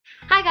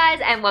Hi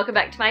guys and welcome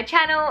back to my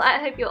channel. I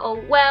hope you're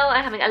all well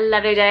and having a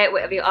lovely day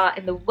wherever you are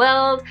in the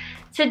world.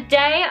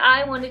 Today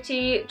I wanted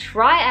to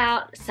try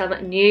out some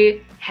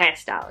new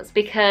hairstyles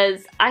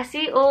because I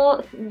see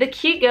all the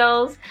cute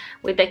girls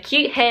with their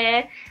cute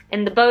hair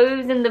and the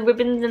bows and the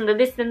ribbons and the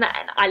this and that,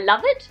 and I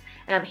love it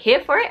and I'm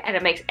here for it and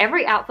it makes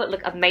every outfit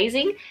look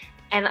amazing,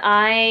 and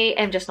I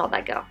am just not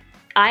that girl.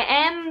 I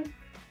am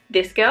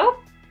this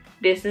girl.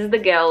 This is the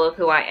girl of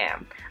who I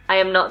am. I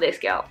am not this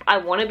girl. I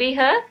want to be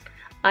her.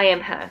 I am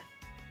her.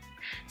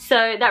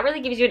 So that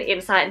really gives you an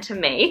insight into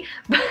me,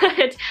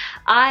 but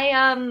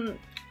I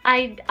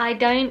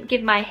don't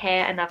give my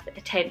hair enough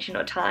attention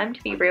or time,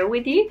 to be real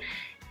with you,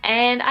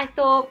 and I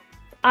thought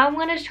I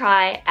want to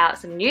try out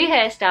some new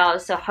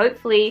hairstyles so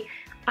hopefully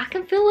I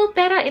can feel a little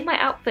better in my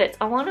outfits.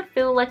 I want to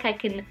feel like I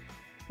can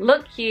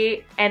look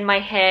cute and my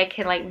hair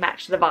can like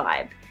match the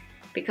vibe,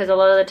 because a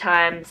lot of the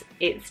times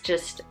it's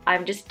just,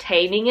 I'm just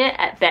taming it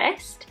at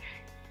best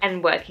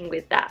and working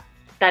with that.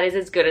 That is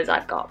as good as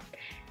I've got.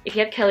 If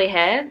you have curly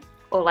hair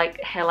or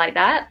like hair like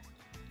that,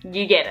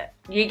 you get it.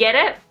 You get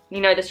it, you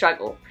know the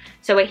struggle.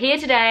 So we're here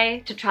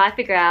today to try to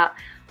figure out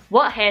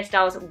what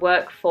hairstyles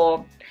work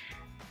for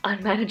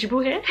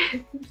unmanageable hair,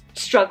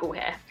 struggle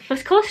hair.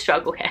 Let's call it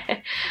struggle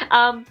hair.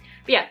 But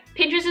yeah,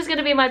 Pinterest is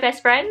gonna be my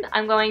best friend.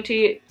 I'm going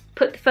to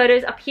put the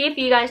photos up here for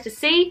you guys to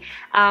see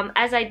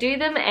as I do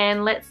them,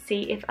 and let's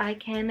see if I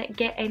can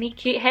get any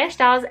cute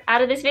hairstyles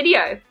out of this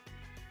video.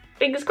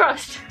 Fingers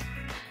crossed.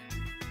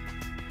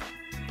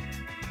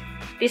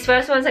 This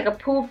first one's like a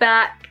pulled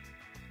back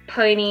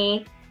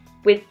pony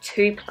with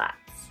two plaits.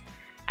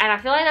 And I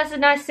feel like that's a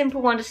nice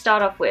simple one to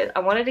start off with. I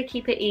wanted to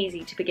keep it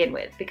easy to begin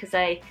with because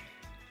I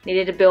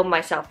needed to build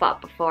myself up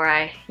before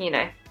I, you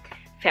know,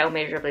 fail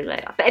miserably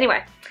later. But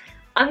anyway,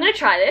 I'm gonna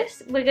try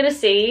this. We're gonna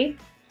see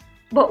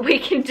what we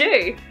can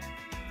do.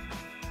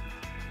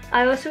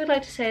 I also would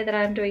like to say that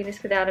I'm doing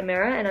this without a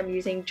mirror and I'm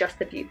using just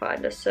the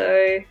viewfinder, so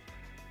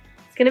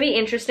it's gonna be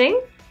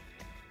interesting.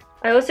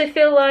 I also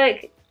feel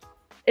like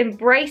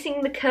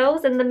embracing the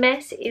curls and the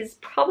mess is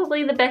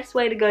probably the best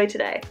way to go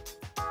today.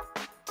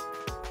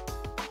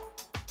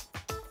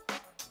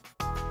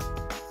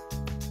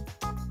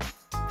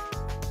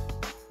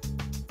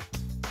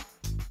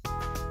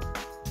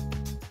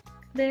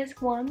 There's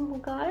one more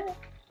guy.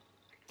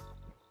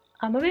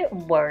 I'm a bit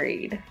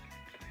worried.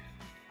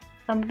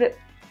 I'm a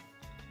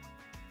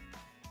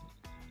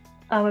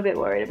bit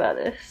worried about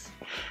this.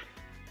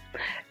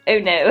 Oh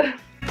no.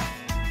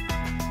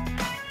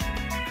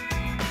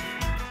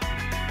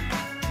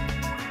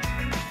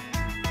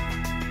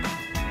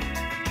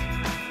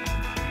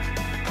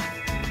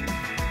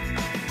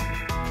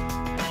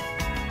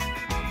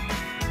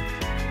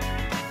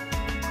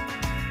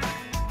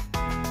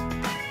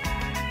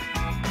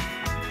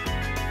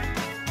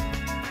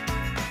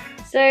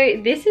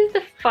 So this is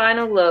the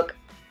final look.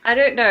 I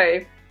don't know.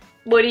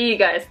 What do you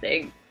guys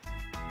think?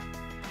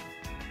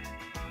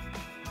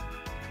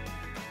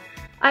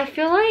 I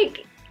feel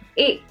like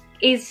it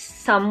is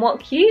somewhat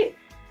cute,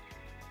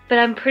 but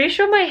I'm pretty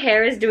sure my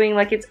hair is doing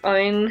like its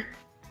own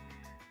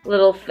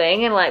little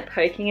thing and like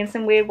poking in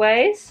some weird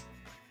ways.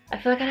 I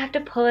feel like I'd have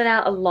to pull it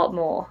out a lot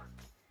more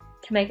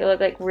to make it look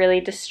like really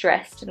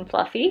distressed and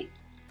fluffy.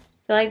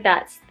 I feel like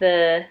that's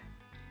the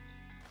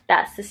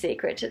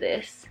secret to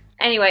this.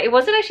 Anyway, it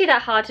wasn't actually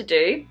that hard to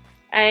do,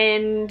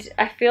 and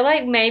I feel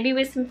like maybe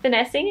with some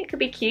finessing it could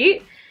be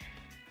cute,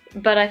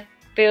 but I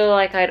feel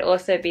like I'd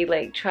also be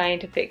like trying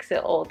to fix it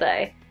all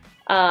day.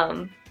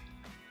 I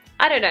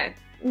don't know.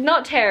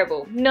 Not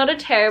terrible. Not a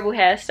terrible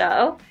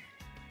hairstyle,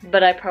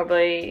 but I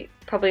probably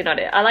not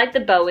it. I like the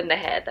bow in the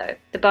hair though.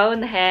 The bow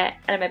in the hair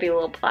and maybe a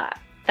little plait.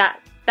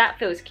 That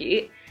feels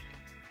cute.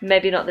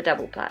 Maybe not the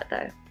double plait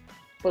though.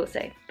 We'll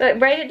see.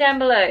 But rate it down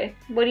below.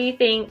 What do you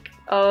think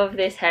of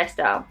this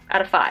hairstyle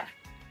out of 5?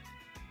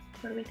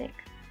 What do we think?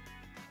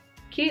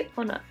 Cute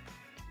or not?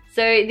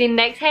 So the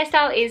next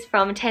hairstyle is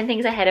from 10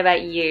 Things I Hate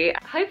About You.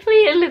 Hopefully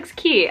it looks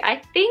cute. I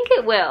think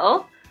it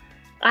will.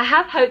 I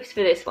have hopes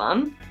for this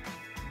one.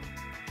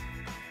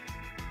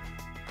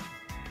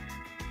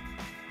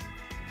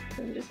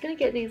 I'm just gonna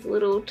get these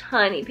little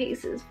tiny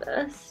pieces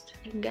first.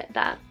 You can get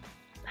that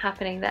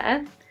happening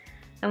there.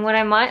 And what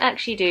I might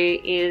actually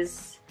do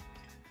is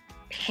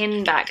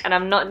pin back, and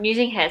I'm not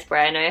using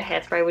hairspray. I know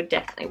hairspray would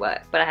definitely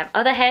work, but I have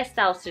other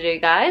hairstyles to do,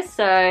 guys,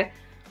 so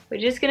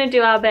we're just gonna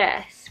do our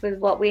best with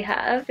what we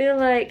have. I feel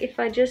like if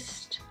I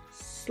just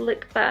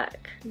slick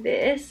back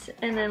this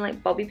and then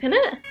like bobby pin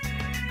it.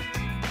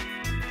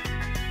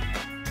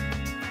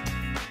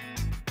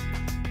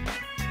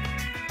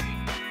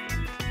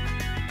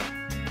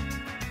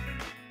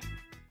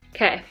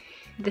 Okay,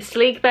 the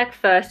sleek back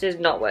first is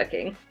not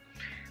working.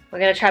 We're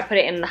gonna try to put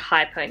it in the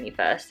high pony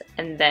first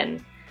and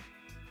then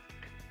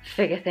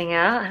figure thing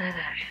out.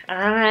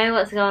 I don't know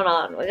what's going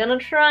on. We're gonna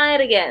try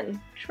it again.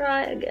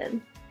 Try it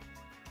again.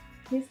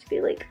 It needs to be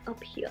like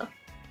up here.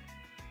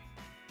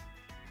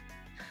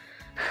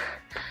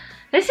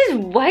 This is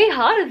way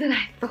harder than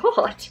I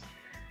thought.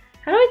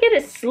 How do I get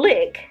it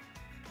slick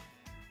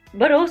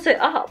but also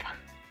up?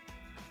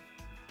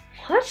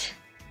 What?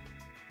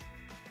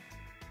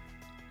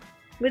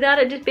 without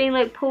it just being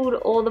like pulled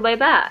all the way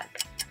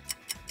back.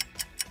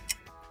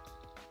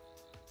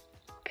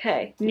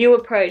 Okay, new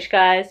approach,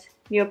 guys.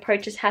 New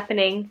approach is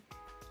happening.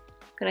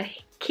 I'm gonna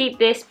keep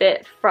this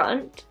bit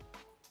front,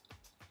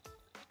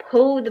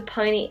 pull the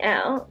pony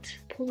out,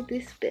 pull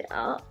this bit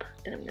up,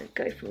 and I'm gonna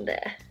go from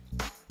there.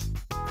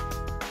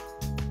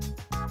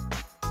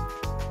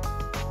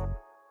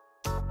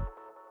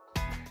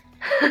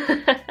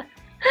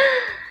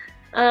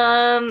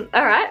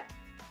 Alright.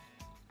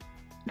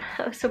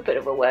 That was a bit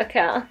of a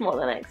workout, more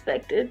than I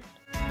expected.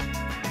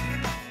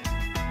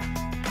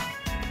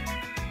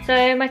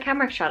 So my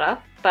camera shut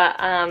off, but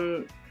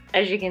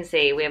as you can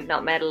see, we have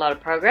not made a lot of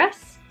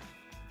progress.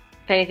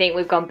 If anything,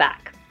 we've gone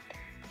back.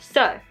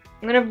 So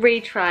I'm gonna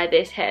retry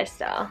this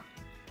hairstyle.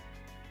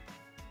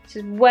 This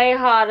is way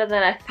harder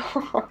than I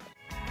thought.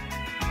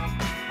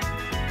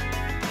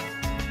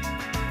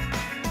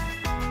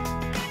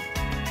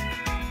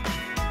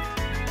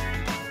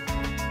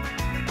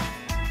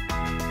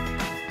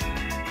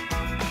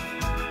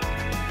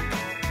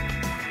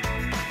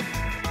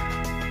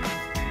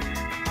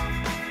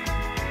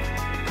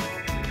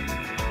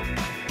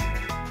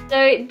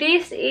 So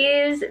this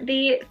is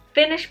the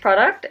finished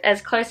product,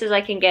 as close as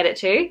I can get it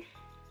to.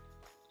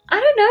 I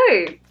don't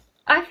know.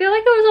 I feel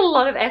like it was a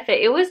lot of effort.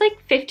 It was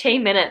like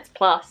 15 minutes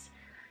plus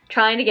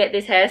trying to get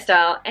this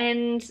hairstyle,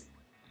 and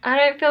I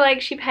don't feel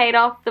like she paid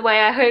off the way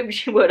I hoped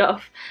she would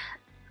have.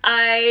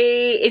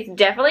 It's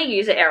definitely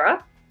user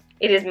error.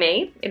 It is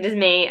me. It is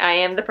me. I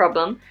am the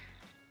problem.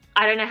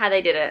 I don't know how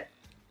they did it.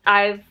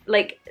 I've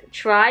like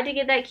tried to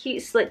get that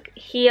cute slick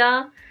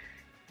here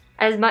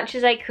as much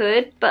as I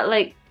could, but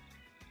like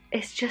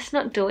it's just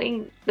not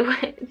doing the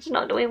way, it's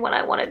not doing what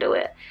I want to do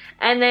it.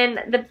 And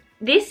then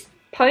this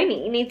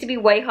pony needs to be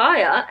way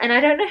higher, and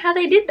I don't know how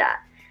they did that.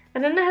 I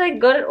don't know how they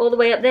got it all the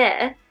way up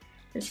there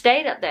and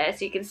stayed up there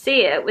so you can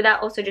see it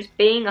without also just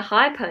being a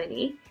high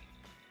pony.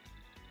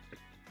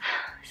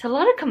 It's a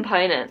lot of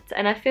components,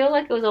 and I feel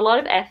like it was a lot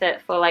of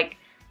effort for like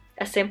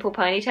a simple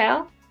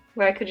ponytail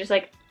where I could just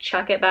like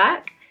chuck it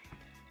back.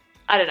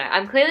 I don't know,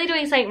 I'm clearly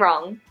doing something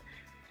wrong.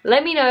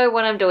 Let me know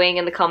what I'm doing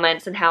in the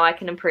comments and how I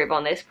can improve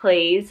on this,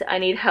 please. I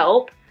need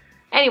help.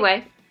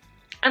 Anyway,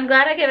 I'm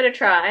glad I gave it a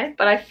try,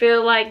 but I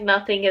feel like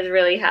nothing has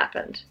really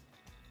happened.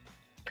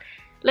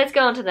 Let's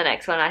go on to the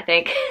next one, I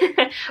think.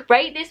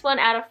 Rate this one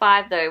out of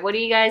 5 though. What do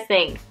you guys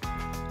think?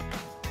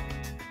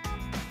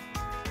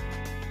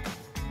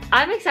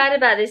 I'm excited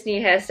about this new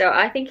hairstyle.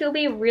 I think it'll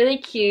be really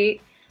cute.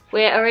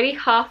 We're already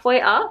halfway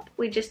up.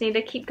 We just need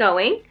to keep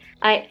going.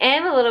 I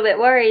am a little bit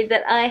worried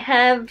that I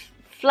have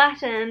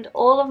flattened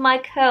all of my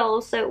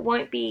curls so it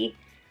won't be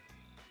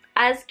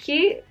as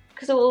cute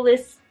because of all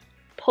this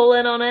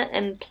pulling on it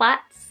and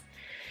plaits.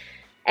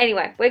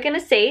 Anyway, we're gonna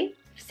see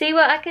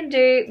what I can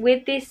do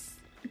with this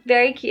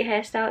very cute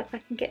hairstyle. If I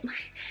can get my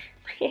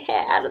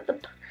hair out of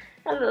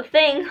the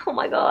thing. Oh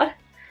my god,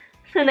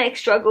 the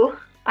next struggle.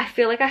 I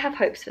feel like I have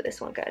hopes for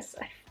this one, guys.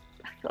 I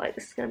feel like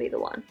this is gonna be the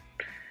one.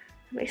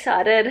 I'm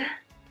excited.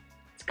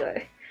 Let's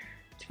go.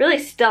 It's really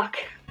stuck.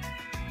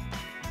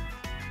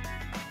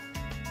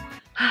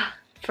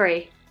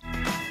 Free.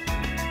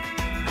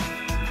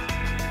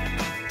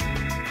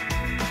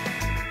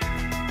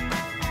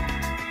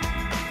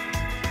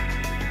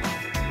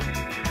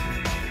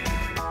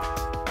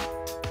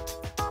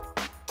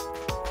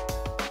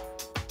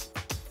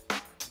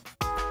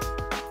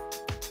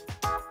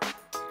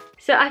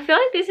 So I feel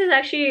like this is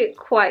actually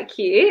quite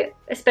cute,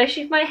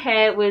 especially if my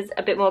hair was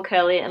a bit more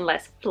curly and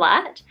less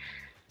flat.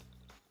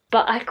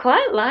 But I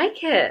quite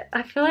like it.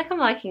 I feel like I'm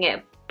liking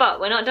it. But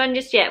we're not done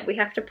just yet. We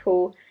have to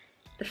pull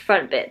the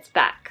front bits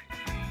back.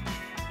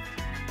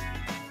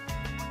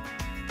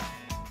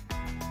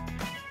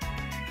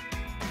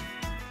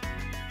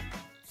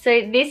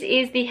 So this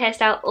is the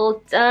hairstyle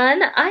all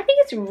done. I think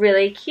it's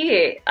really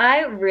cute.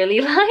 I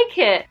really like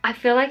it. I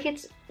feel like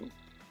it's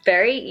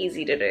very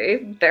easy to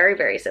do, very,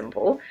 very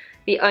simple.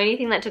 The only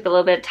thing that took a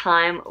little bit of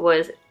time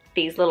was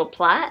these little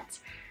plaits,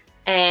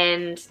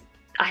 and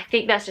I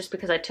think that's just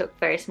because I took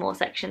very small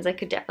sections. I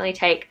could definitely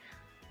take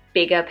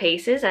bigger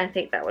pieces, and I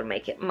think that would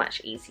make it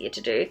much easier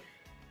to do.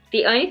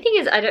 The only thing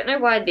is, I don't know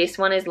why this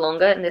one is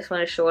longer and this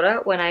one is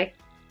shorter when I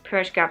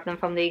pretty much grabbed them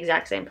from the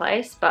exact same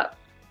place, but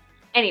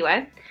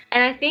anyway.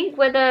 And I think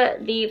whether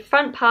the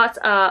front parts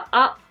are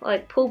up,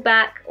 like pulled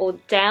back, or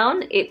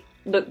down, it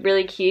looked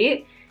really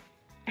cute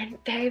and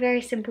very,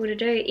 very simple to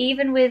do.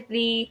 Even with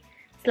the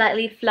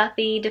slightly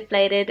fluffy,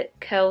 deflated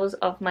curls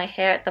of my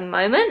hair at the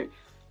moment,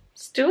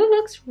 still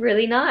looks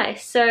really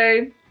nice.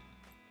 So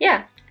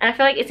yeah, and I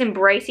feel like it's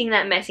embracing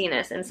that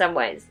messiness in some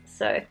ways,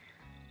 so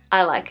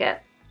I like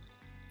it.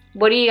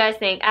 What do you guys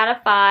think? Out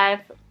of 5,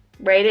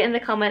 rate it in the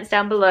comments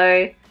down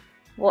below.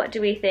 What do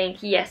we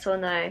think, yes or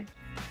no?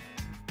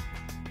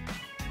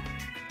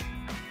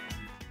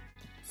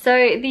 So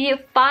the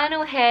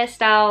final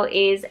hairstyle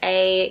is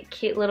a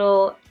cute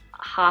little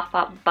half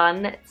up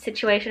bun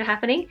situation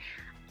happening.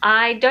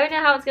 I don't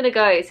know how it's gonna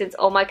go since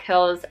all my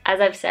curls,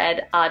 as I've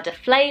said, are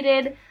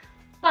deflated,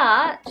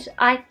 but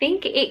I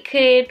think it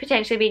could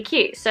potentially be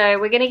cute. So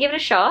we're gonna give it a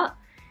shot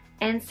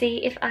and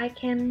see if I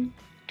can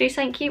do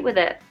something cute with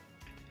it.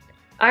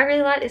 I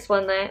really like this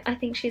one though. I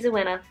think she's a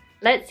winner.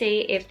 Let's see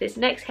if this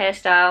next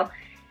hairstyle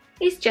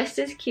is just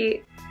as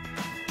cute.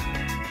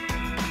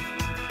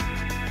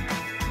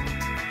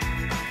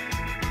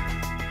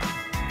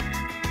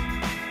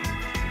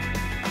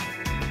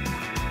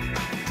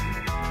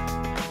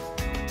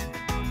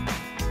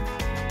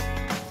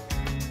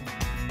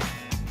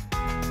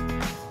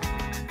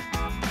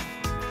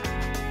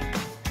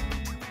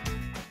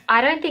 I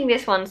don't think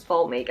this one's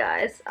for me,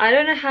 guys. I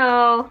don't know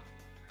how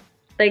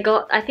they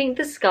got, I think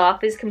the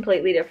scarf is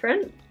completely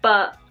different,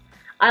 but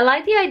I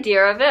like the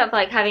idea of it, of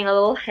like having a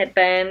little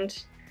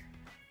headband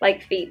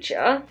like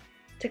feature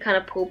to kind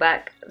of pull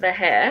back the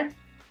hair.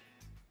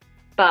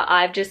 But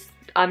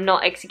I'm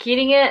not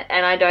executing it,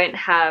 and I don't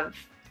have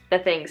the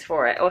things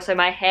for it. Also,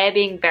 my hair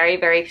being very,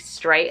 very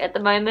straight at the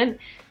moment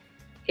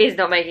is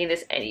not making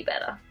this any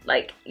better.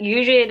 Like,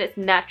 usually in its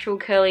natural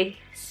curly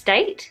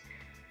state,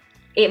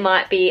 it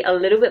might be a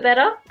little bit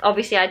better.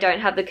 Obviously, I don't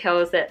have the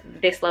curls that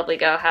this lovely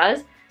girl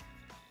has,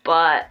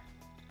 but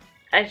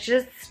I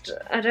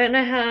don't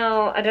know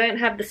how. I don't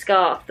have the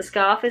scarf. The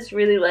scarf is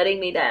really letting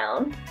me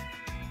down.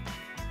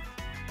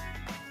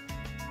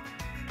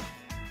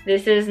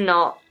 This is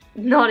not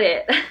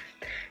it.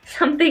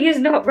 Something is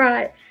not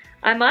right.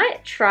 I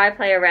might try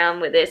play around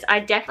with this.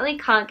 I definitely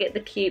can't get the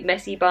cute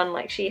messy bun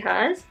like she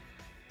has.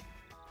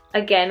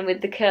 Again,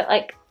 with the curl,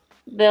 like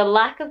the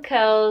lack of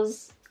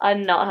curls are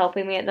not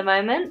helping me at the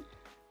moment.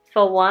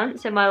 For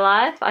once in my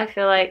life, I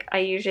feel like I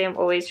usually am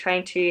always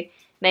trying to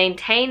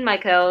maintain my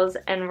curls,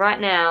 and right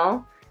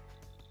now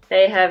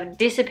they have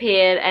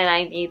disappeared and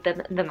I need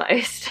them the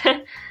most.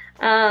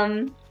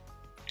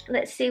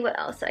 Let's see what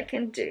else I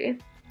can do.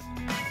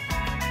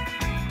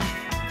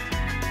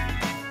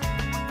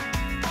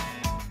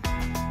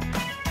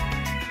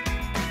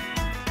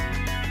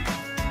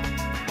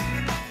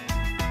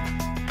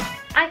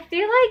 I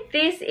feel like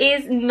this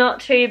is not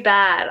too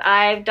bad.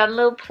 I've done a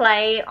little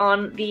play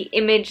on the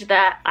image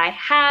that I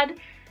had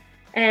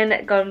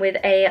and gone with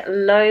a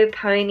low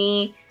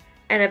pony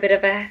and a bit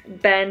of a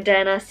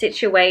bandana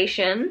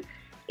situation.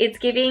 It's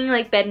giving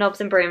like bed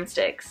knobs and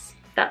broomsticks.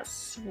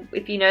 That's,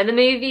 if you know the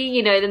movie,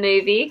 you know the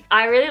movie.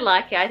 I really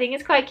like it. I think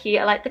it's quite cute.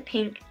 I like the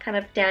pink kind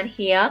of down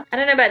here. I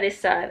don't know about this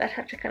side. I'd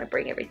have to kind of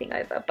bring everything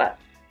over, but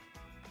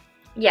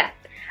yeah,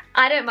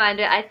 I don't mind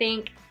it. I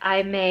think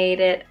I made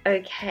it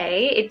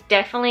okay. It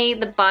definitely,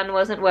 the bun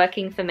wasn't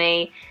working for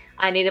me.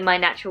 I needed my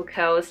natural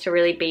curls to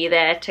really be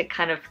there to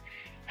kind of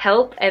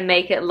help and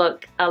make it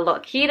look a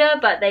lot cuter,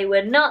 but they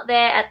were not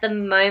there at the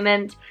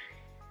moment.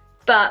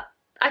 But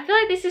I feel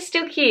like this is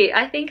still cute.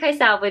 I think I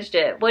salvaged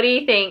it. What do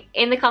you think?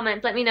 In the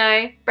comments, let me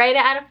know. Rate it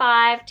out of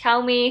 5.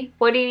 Tell me,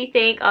 what do you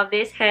think of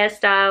this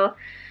hairstyle?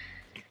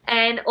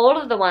 And all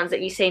of the ones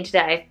that you've seen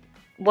today.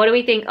 What do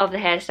we think of the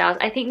hairstyles?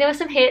 I think there were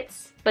some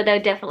hits, but there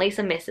were definitely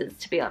some misses,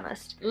 to be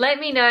honest. Let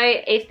me know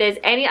if there's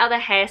any other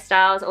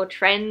hairstyles or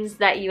trends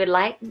that you would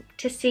like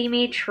to see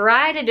me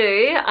try to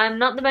do. I'm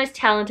not the most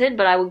talented,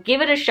 but I will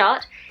give it a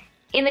shot.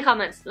 In the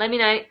comments, let me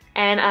know,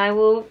 and I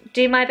will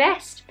do my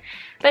best.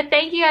 But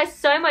thank you guys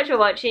so much for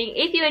watching.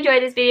 If you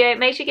enjoyed this video,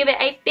 make sure you give it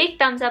a big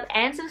thumbs up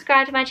and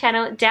subscribe to my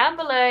channel down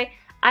below.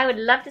 I would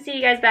love to see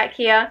you guys back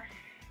here,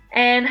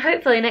 and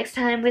hopefully next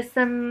time with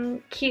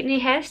some cute new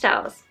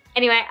hairstyles.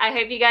 Anyway, I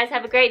hope you guys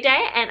have a great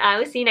day, and I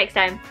will see you next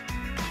time.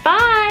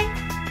 Bye!